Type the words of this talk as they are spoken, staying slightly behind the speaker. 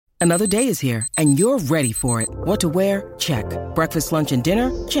Another day is here, and you're ready for it. What to wear? Check. Breakfast, lunch, and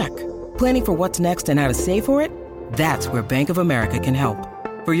dinner? Check. Planning for what's next and how to save for it? That's where Bank of America can help.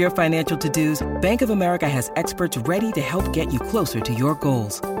 For your financial to-dos, Bank of America has experts ready to help get you closer to your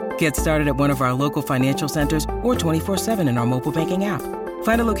goals. Get started at one of our local financial centers or 24/7 in our mobile banking app.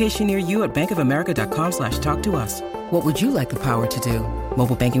 Find a location near you at bankofamerica.com/talktous. What would you like the power to do?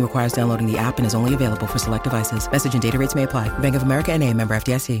 Mobile banking requires downloading the app and is only available for select devices. Message and data rates may apply. Bank of America N.A., member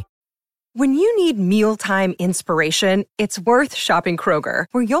FDIC. When you need mealtime inspiration, it's worth shopping Kroger,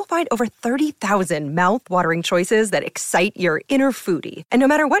 where you'll find over 30,000 mouth-watering choices that excite your inner foodie. And no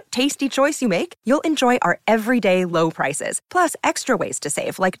matter what tasty choice you make, you'll enjoy our everyday low prices, plus extra ways to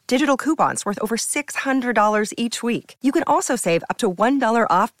save, like digital coupons worth over $600 each week. You can also save up to $1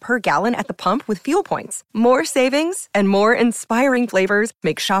 off per gallon at the pump with fuel points. More savings and more inspiring flavors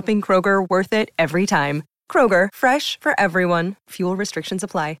make shopping Kroger worth it every time. Kroger, fresh for everyone. Fuel restrictions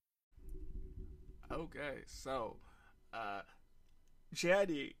apply. Okay, so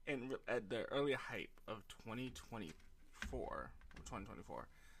JID at the early hype of 2024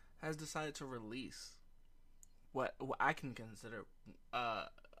 has decided to release what I can consider a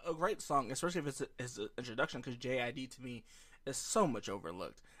great song, especially if it's his introduction, because JID to me is so much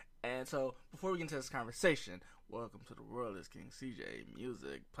overlooked. And so before we get into this conversation, welcome to the World is King CJ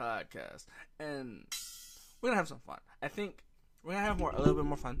Music Podcast, and we're gonna have some fun. I think we're going to have a little bit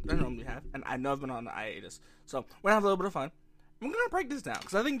more fun than I normally have. And I know I've been on the hiatus. So we're going to have a little bit of fun. We're going to break this down.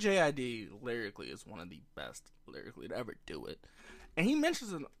 Because I think JID lyrically is one of the best lyrically to ever do it. And he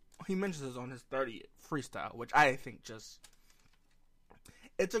mentions it on his 30th Freestyle. Which I think just...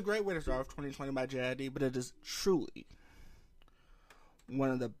 It's a great way to start off 2020 by JID. But it is truly one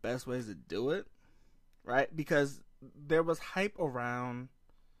of the best ways to do it. Right? Because there was hype around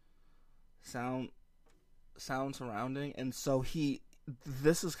sound surrounding, and so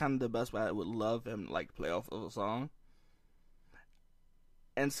this is kind of the best way I would love him like play off of a song.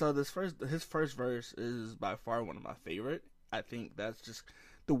 And so his first verse is by far one of my favorite. I think that's just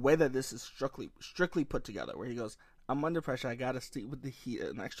the way that this is strictly put together, where he goes, "I'm under pressure, I gotta sleep with the heat,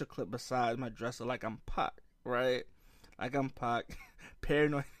 an extra clip beside my dresser like I'm Pac," right? Like I'm Pac.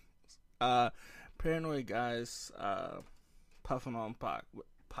 Paranoid guys puffing on pot,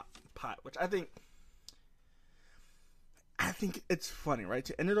 which I think it's funny, right?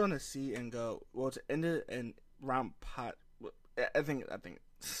 To end it on a C and go, well, to end it and round pot, I think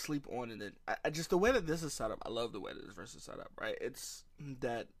sleep on it. And I just, the way that this is set up, I love the way that this verse is set up, right? It's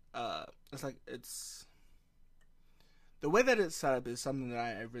that, the way that it's set up is something that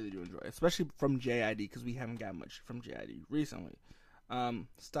I really do enjoy, especially from JID, because we haven't got much from JID recently.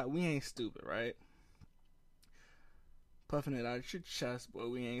 We ain't stupid, right? Puffing it out your chest, boy,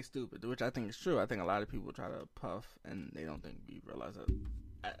 we ain't stupid, which I think is true. I think a lot of people try to puff and they don't think we realize that.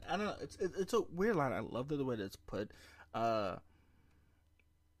 I don't know. It's a weird line. I love the way that it's put. The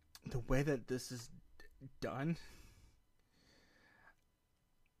way that this is done.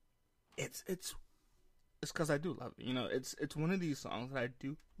 It's because I do love it. You know, it's one of these songs that I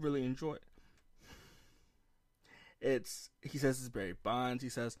do really enjoy. He says it's Barry Bonds. He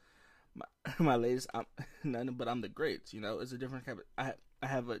says, my latest, I'm nothing but I'm the greats. You know, it's a different kind of, I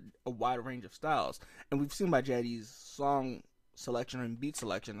have a wide range of styles, and we've seen by JID's song selection and beat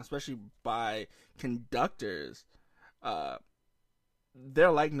selection, especially by conductors,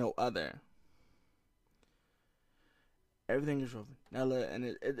 they're like no other. Everything is real vanilla, and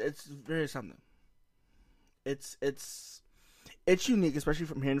it's very something. It's unique, especially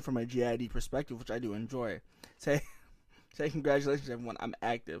from hearing from a JID perspective, which I do enjoy. Say congratulations, everyone. I'm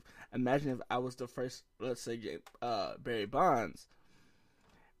active. Imagine if I was the first, let's say, Barry Bonds,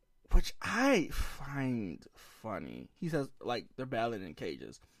 which I find funny. He says like they're battling in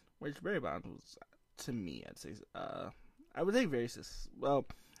cages, which Barry Bonds was, to me, I'd say, I would say very well.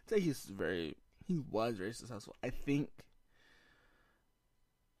 I'd say he was very successful. I think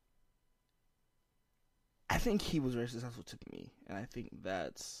he was very successful to me, and I think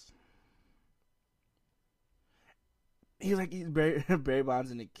that's. He's Barry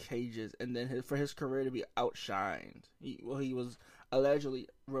Bonds in the cages, and then for his career to be outshined. He was allegedly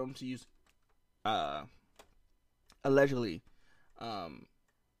known to use,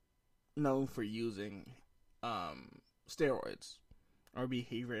 known for using steroids or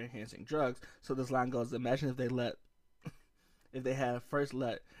behavior enhancing drugs. So this line goes: imagine if they had first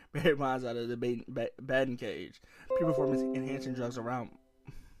let Barry Bonds out of the batting cage, pre-performance enhancing drugs around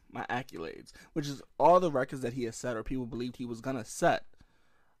my accolades, which is all the records that he has set or people believed he was gonna set.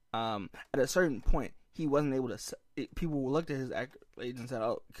 At a certain point, he wasn't able to set it. People looked at his accolades and said,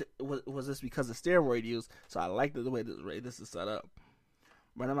 "Oh, was this because of steroid use?" So I like the way this is set up.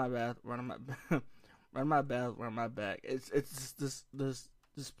 running my bath, running my running my bath, running my back. It's just this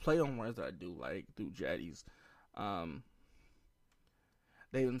play on words that I do like through JIDs.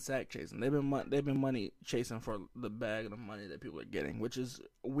 They've been sack chasing. They've been money chasing for the bag of the money that people are getting, which is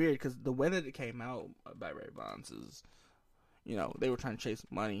weird because the way that it came out by Ray Bonds is, they were trying to chase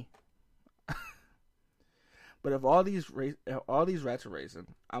money. But if all these rats are racing,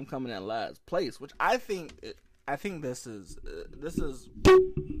 I'm coming in last place, which I think this is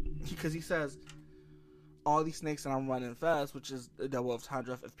because he says all these snakes and I'm running fast, which is a double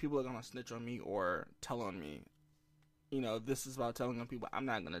entendre. If people are gonna snitch on me or tell on me, this is about telling on people I'm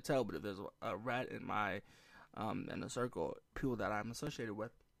not gonna tell. But if there's a rat in my in the circle, people that I'm associated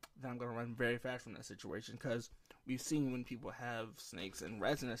with, then I'm gonna run very fast from that situation. Because we've seen when people have snakes and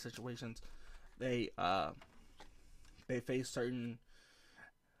rats in their situations, they face certain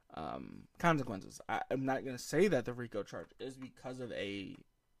consequences. I'm not gonna say that the RICO charge is because of a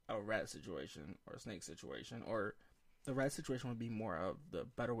rat situation or a snake situation, or the rat situation would be more of the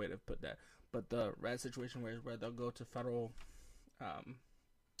better way to put that. But the rat situation where they'll go to federal,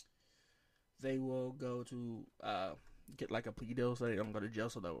 they will go to get like a plea deal so they don't go to jail.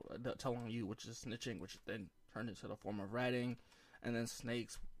 So they'll tell on you, which is snitching, which then turns into the form of ratting. And then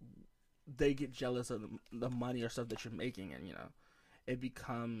snakes, they get jealous of the money or stuff that you're making, and it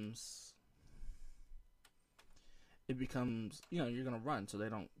becomes you're gonna run so they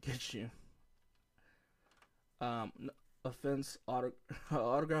don't get you. Offense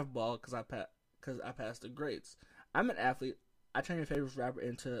autograph ball because I passed the grades. I'm an athlete. I turn your favorite rapper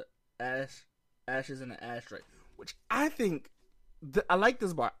into ashes in an ashtray, which I think I like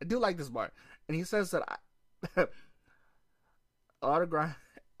this bar. I do like this bar, and he says that I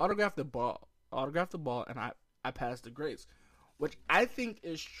autograph the ball, and I passed the grades, which I think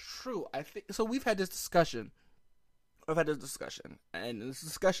is true. I think so. We've had this discussion. And this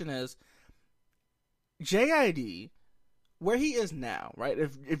discussion is JID, where he is now, right?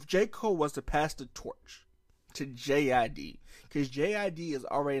 If J. Cole was to pass the torch to JID, because JID is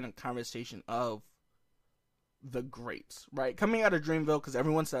already in a conversation of the greats, right? Coming out of Dreamville, because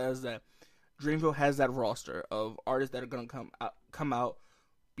everyone says that Dreamville has that roster of artists that are going to come out,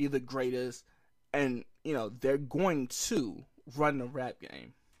 be the greatest, and, they're going to run the rap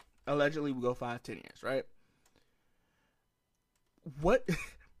game. Allegedly, we go 5-10 years, right? What?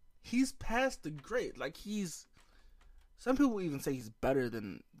 He's past the great. Like, some people even say he's better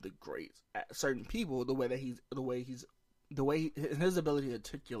than the greats at certain people, his ability to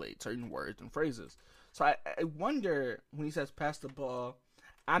articulate certain words and phrases. So I wonder, when he says pass the ball,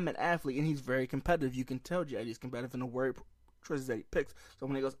 I'm an athlete, and he's very competitive. You can tell JID's competitive in the word choices that he picks. So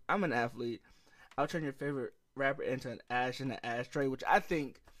when he goes, I'm an athlete, I'll turn your favorite rapper into an ash in an ashtray, which I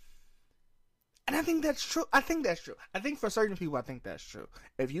think that's true. I think for certain people, I think that's true.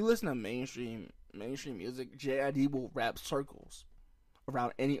 If you listen to mainstream music, JID will rap circles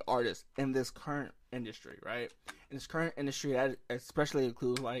around any artist in this current industry, right? In this current industry, that especially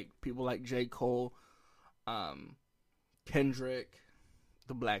includes like people like J. Cole, Kendrick,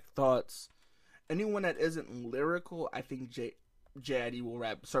 the Black Thoughts. Anyone that isn't lyrical, I think JID will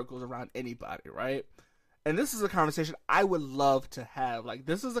wrap circles around anybody, right? And this is a conversation I would love to have. Like,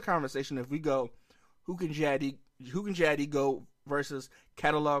 this is a conversation if we go, who can JID go versus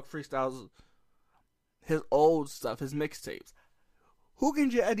catalog freestyles, his old stuff, his mixtapes. Who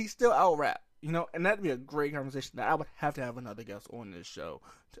can JID still out-rap? And that'd be a great conversation that I would have to have another guest on this show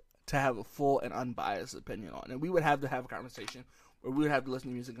to have a full and unbiased opinion on. And we would have to have a conversation where we would have to listen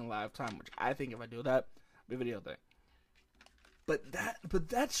to music in live time, which I think if I do that, it'd be a video thing. But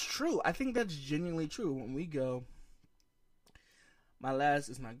that's true. I think that's genuinely true. When we go, my last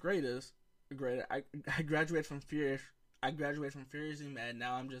is my greatest. I graduated from Furious. I graduated from Furiously Mad.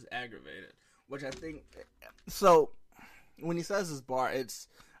 Now I'm just aggravated. Which I think. So when he says this bar, it's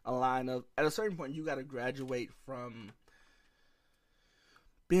a line of, at a certain point you got to graduate from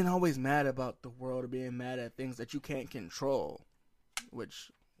being always mad about the world or being mad at things that you can't control, which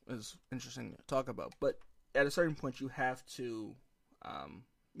is interesting to talk about. But at a certain point, you have to,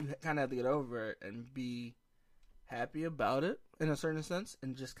 you kind of have to get over it and be happy about it in a certain sense,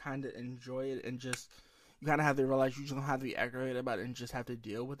 and just kind of enjoy it, and just, you kind of have to realize you just don't have to be aggravated about it and just have to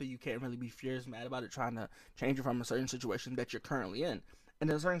deal with it. You can't really be furious, mad about it, trying to change it from a certain situation that you're currently in. And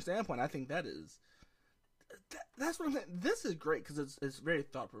at a certain standpoint, I think that's what I'm saying. This is great because it's very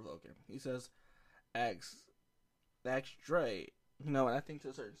thought-provoking. He says, ask Dre, and I think to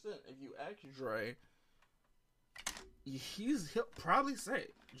a certain extent, if you ask Dre, he'll probably say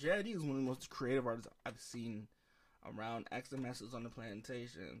JID is one of the most creative artists I've seen around. Ask the Masters on the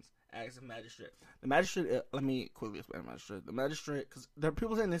Plantations, Ask the magistrate. The magistrate. Let me quickly explain the magistrate. The magistrate, because there are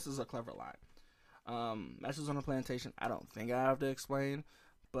people saying this is a clever line. Masters on a plantation. I don't think I have to explain,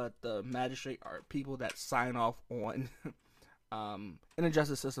 but the magistrate are people that sign off on, in a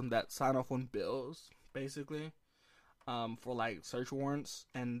justice system, that sign off on bills, basically, for like search warrants,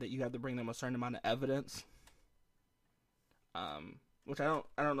 and that you have to bring them a certain amount of evidence. Which I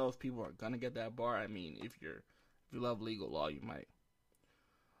don't know if people are gonna get that bar. I mean, if you love legal law, you might.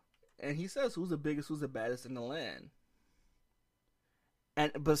 And he says, who's the biggest, who's the baddest in the land?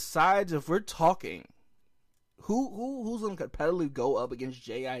 And besides, if we're talking, who's gonna competitively go up against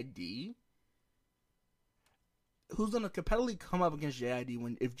JID? Who's gonna competitively come up against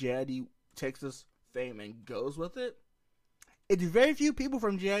JID if JID takes this fame and goes with it? It's very few people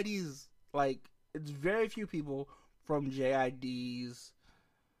from JID's, it's very few people from JID's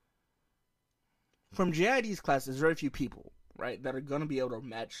class. There's very few people, right, that are gonna be able to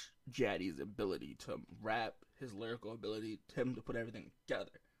match JID's ability to rap, his lyrical ability, him to put everything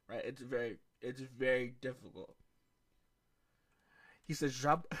together, right? It's very difficult. He says,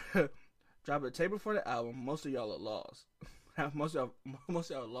 drop a tape before the album. Most of y'all are lost. most of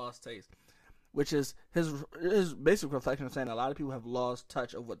y'all lost taste. Which is his basic reflection of saying a lot of people have lost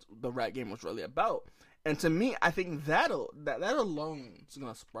touch of what the rap game was really about. And to me, I think that alone is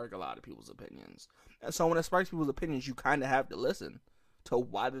going to spark a lot of people's opinions. And so when it sparks people's opinions, you kind of have to listen to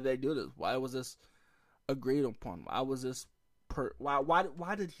why did they do this? Why was this agreed upon? Why was this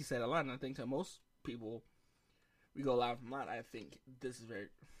why did he say that line? And I think to most people, we go line from line. I think this is very.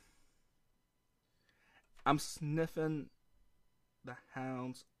 I'm sniffing the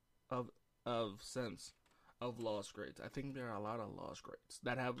hounds of sense of lost greats. I think there are a lot of lost greats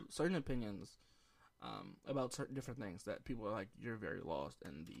that have certain opinions about certain different things that people are like, you're very lost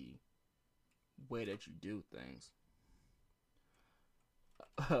in the way that you do things.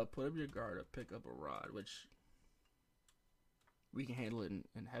 Put up your guard or pick up a rod, which we can handle it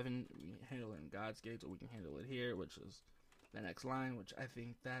in heaven, we can handle it in God's gates, or we can handle it here, which is the next line, which I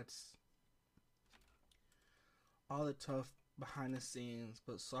think that's all the tough behind the scenes,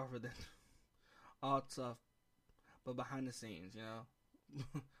 but softer than all tough, but behind the scenes, you know,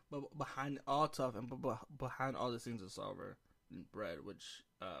 but behind all tough and behind all the scenes is softer than bread, which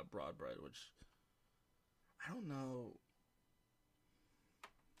broad bread, which I don't know.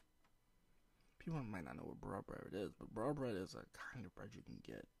 People might not know what broad bread is, but broad bread is a kind of bread you can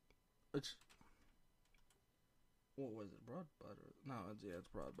get. Which, what was it? Broad butter? No, it's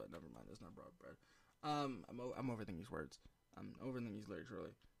broad bread. Never mind, it's not broad bread. I'm overthinking these words. I'm overthinking these lyrics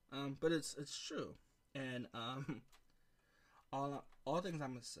really. But it's true, and all things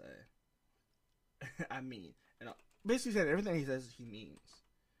I'm gonna say, I mean, and basically saying everything he says he means.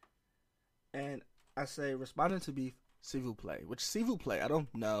 And I say responding to beef, s'il vous plaît, which s'il vous plaît, I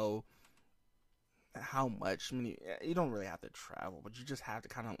don't know how much. I mean, you don't really have to travel, but you just have to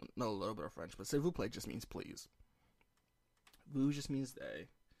kind of know a little bit of French. But s'il vous plaît just means please. Vous just means they.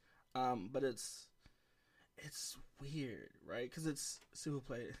 But it's weird, right? Because it's s'il vous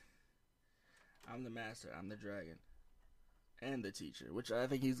plaît. I'm the master, I'm the dragon, and the teacher. Which I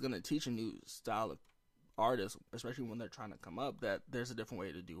think he's gonna teach a new style of artists, especially when they're trying to come up. That there's a different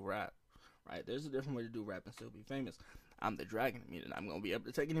way to do rap, right? There's a different way to do rap and still be famous. I'm the dragon, meaning I'm gonna be able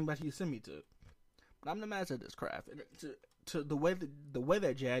to take anybody you send me to. But I'm the master of this craft. And to the way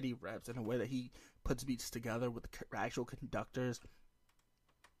that JID raps and the way that he puts beats together with the actual conductors,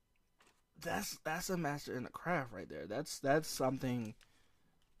 that's a master in the craft right there. That's something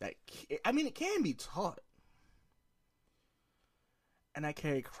that it can be taught. And I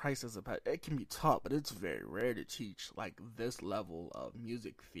carry Christ as it can be taught, but it's very rare to teach like this level of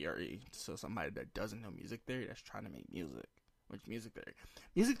music theory to somebody that doesn't know music theory that's trying to make music. Which music theory,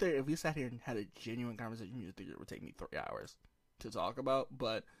 if we sat here and had a genuine conversation, music theory would take me 3 hours to talk about.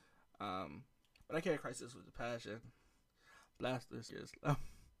 But I carry Christ with a passion. Blast this year's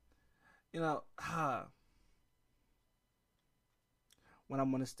when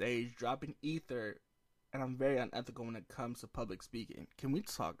I'm on a stage dropping ether, and I'm very unethical when it comes to public speaking. Can we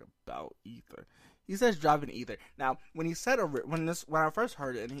talk about ether? He says dropping ether. Now, when he said when I first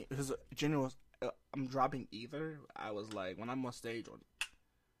heard it, and his genuine was, I'm dropping ether, I was like, when I'm on stage on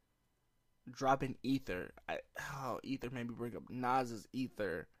dropping ether, ether made me bring up Nas's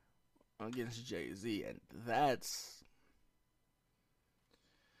ether against Jay-Z, and that's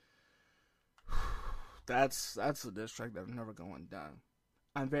a diss track that's never going down.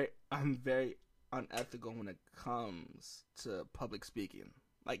 I'm very unethical when it comes to public speaking.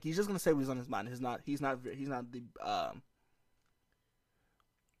 Like, he's just gonna say what's on his mind. He's not the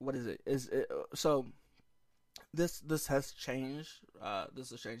what is it? So this has changed.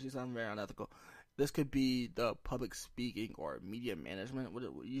 This has changed. He's very unethical. This could be the public speaking or media management. What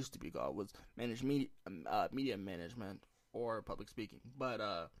it used to be called was media management or public speaking. But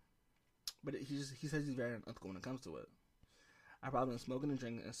he says he's very unethical when it comes to it. I probably been smoking and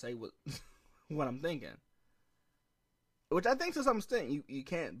drinking and say what what I'm thinking, which I think to some extent you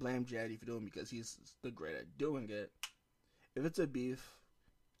can't blame JID for doing because he's the great at doing it. If it's a beef,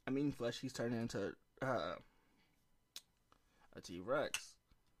 I'm eating flesh. He's turning into a T-Rex.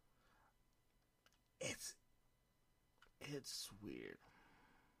 It's weird.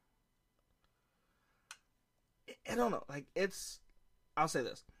 I don't know. Like, I'll say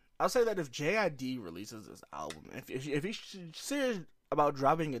this. I'll say that if JID releases this album, if he's serious about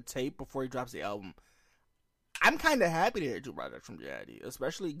dropping a tape before he drops the album, I'm kind of happy to hear 2 projects from JID,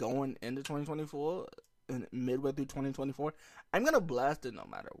 especially going into 2024 and midway through 2024. I'm gonna blast it no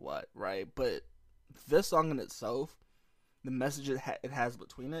matter what, right? But this song in itself, the message it has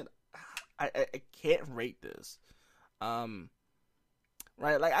between it, I can't rate this, right?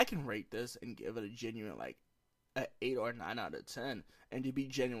 Like, I can rate this and give it a genuine, like, an 8 or 9 out of 10, and to be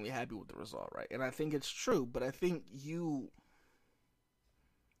genuinely happy with the result, right? And I think it's true, but I think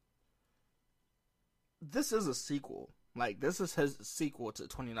this is a sequel. Like, this is his sequel to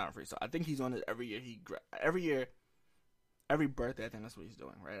 29 Freestyle. I think he's on it every year. Every birthday, I think that's what he's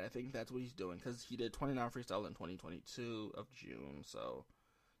doing, right? I think that's what he's doing, because he did 29 Freestyle in 2022 of June, so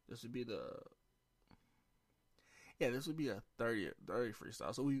this would be a 30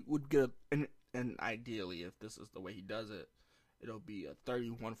 Freestyle. So we would get and ideally, if this is the way he does it, it'll be a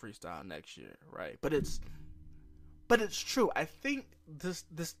 31 Freestyle next year, right? But it's true. I think this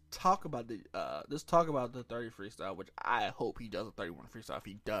talk about the 30 Freestyle, which I hope he does a 31 Freestyle. If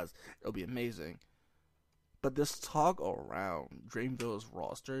he does, it'll be amazing. But this talk around Dreamville's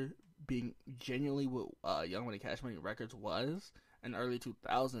roster being genuinely what Young Money Cash Money Records was in the early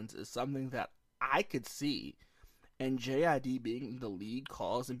 2000s is something that I could see. And JID being the lead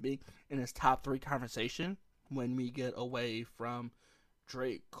cause and being in his top 3 conversation when we get away from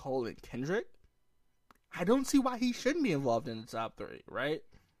Drake, Cole, and Kendrick, I don't see why he shouldn't be involved in the top 3, right?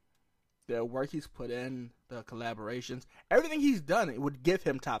 The work he's put in, the collaborations, everything he's done, it would give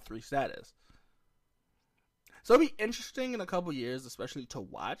him top 3 status. So it'll be interesting in a couple years, especially to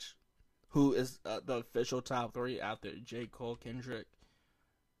watch who is the official top 3 after J. Cole, Kendrick,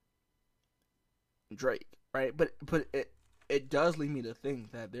 Drake, right? But it does lead me to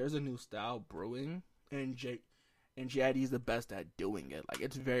think that there's a new style brewing, and JID is the best at doing it. Like,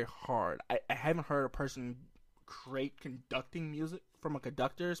 it's very hard. I haven't heard a person create conducting music from a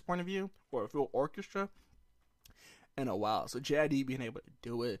conductor's point of view or a full orchestra in a while. So JID being able to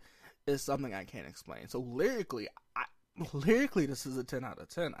do it is something I can't explain. So lyrically, this is a 10 out of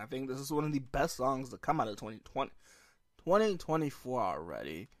 10. I think this is one of the best songs to come out of 2024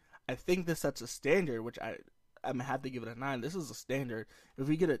 already. I think this sets a standard, which I'm going to have to give it a 9. This is a standard. If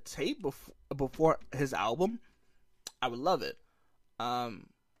we get a tape before his album, I would love it.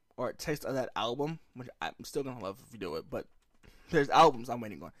 Or a taste of that album, which I'm still going to love if we do it. But there's albums I'm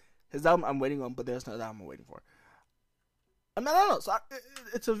waiting on. His album I'm waiting on, but there's no album I'm waiting for. I mean, I don't know. So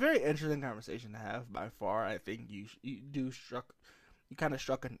it's a very interesting conversation to have by far. I think you kind of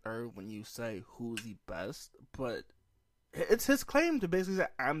struck a nerve when you say who's the best, but it's his claim to basically say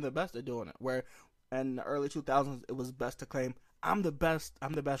I'm the best at doing it. Where in the early 2000s it was best to claim I'm the best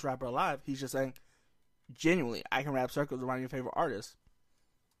rapper alive. He's just saying genuinely I can rap circles around your favorite artist.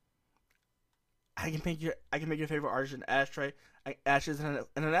 I can make your favorite artist an ashtray, ashes in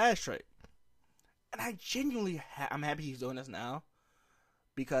an ashtray. And I genuinely I'm happy he's doing this now,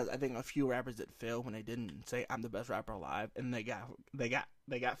 because I think a few rappers did fail when they didn't say I'm the best rapper alive, and they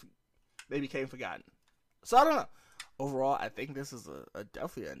became forgotten. So I don't know. Overall, I think this is a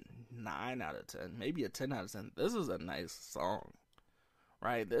definitely a 9 out of 10, maybe a 10 out of 10. This is a nice song,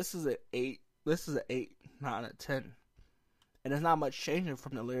 right? This is an 8. This is an 8, 9 out of 10, and there's not much changing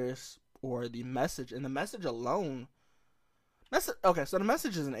from the lyrics or the message. And the message alone, okay, so the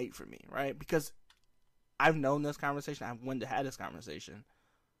message is an 8 for me, right? Because I've known this conversation. I've wanted to have this conversation,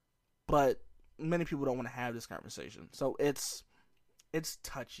 but many people don't want to have this conversation. So it's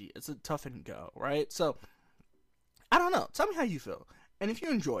touchy. It's a tough and go, right? So I don't know. Tell me how you feel, and if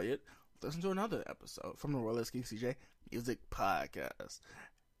you enjoy it, listen to another episode from the Royalistic CJ Music Podcast,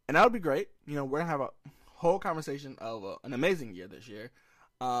 and that would be great. You know, we're gonna have a whole conversation of an amazing year this year.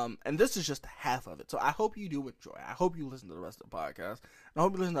 And this is just half of it. So I hope you do enjoy. I hope you listen to the rest of the podcast, and I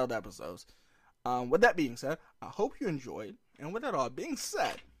hope you listen to other episodes. With that being said, I hope you enjoyed. And with that all being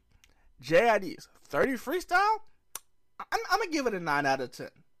said, JID's 30 Freestyle, I'm going to give it a 9 out of 10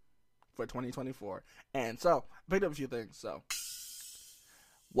 for 2024. And so, I picked up a few things. So,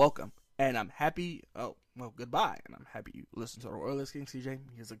 welcome. And I'm happy. Oh, well, goodbye. And I'm happy you listen to the Royalist King CJ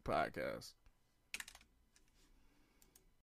Music Podcast.